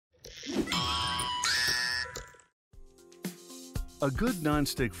A good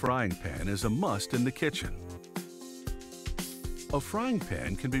nonstick frying pan is a must in the kitchen. A frying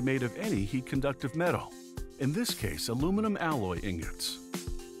pan can be made of any heat-conductive metal, in this case aluminum alloy ingots.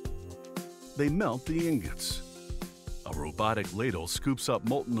 They melt the ingots. A robotic ladle scoops up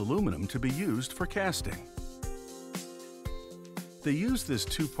molten aluminum to be used for casting. They use this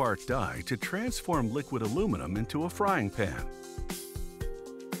two-part die to transform liquid aluminum into a frying pan.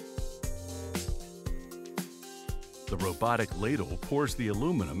 The robotic ladle pours the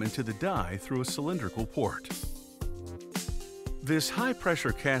aluminum into the die through a cylindrical port. This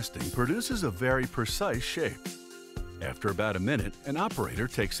high-pressure casting produces a very precise shape. After about a minute, an operator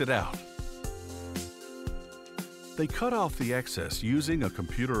takes it out. They cut off the excess using a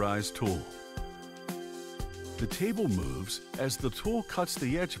computerized tool. The table moves as the tool cuts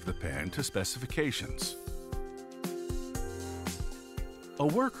the edge of the pan to specifications. A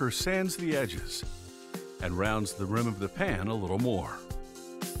worker sands the edges and rounds the rim of the pan a little more.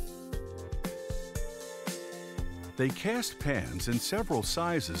 They cast pans in several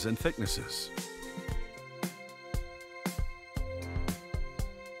sizes and thicknesses.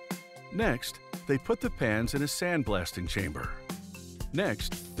 Next, they put the pans in a sandblasting chamber.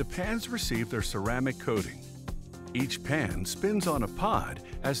 Next, the pans receive their ceramic coating. Each pan spins on a pod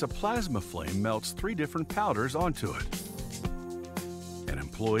as a plasma flame melts 3 different powders onto it. An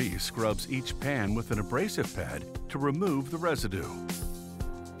employee scrubs each pan with an abrasive pad to remove the residue.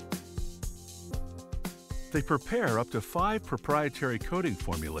 They prepare up to 5 proprietary coating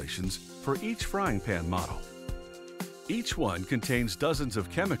formulations for each frying pan model. Each one contains dozens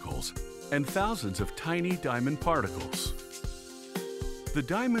of chemicals and thousands of tiny diamond particles. The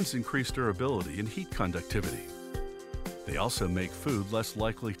diamonds increase durability and heat conductivity. They also make food less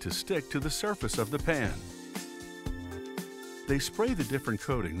likely to stick to the surface of the pan. They spray the different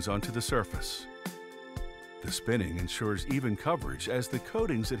coatings onto the surface. The spinning ensures even coverage as the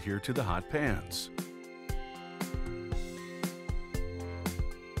coatings adhere to the hot pans.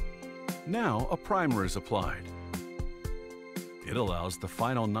 Now a primer is applied. It allows the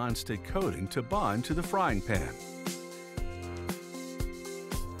final nonstick coating to bond to the frying pan.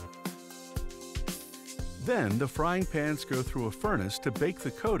 Then the frying pans go through a furnace to bake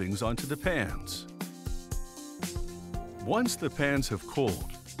the coatings onto the pans. Once the pans have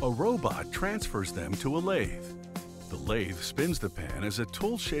cooled, a robot transfers them to a lathe. The lathe spins the pan as a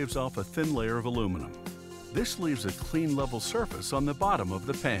tool shaves off a thin layer of aluminum. This leaves a clean level surface on the bottom of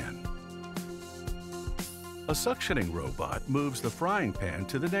the pan. A suctioning robot moves the frying pan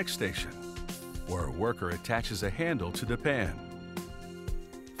to the next station, where a worker attaches a handle to the pan.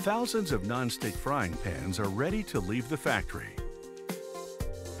 Thousands of nonstick frying pans are ready to leave the factory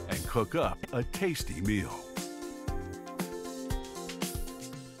and cook up a tasty meal.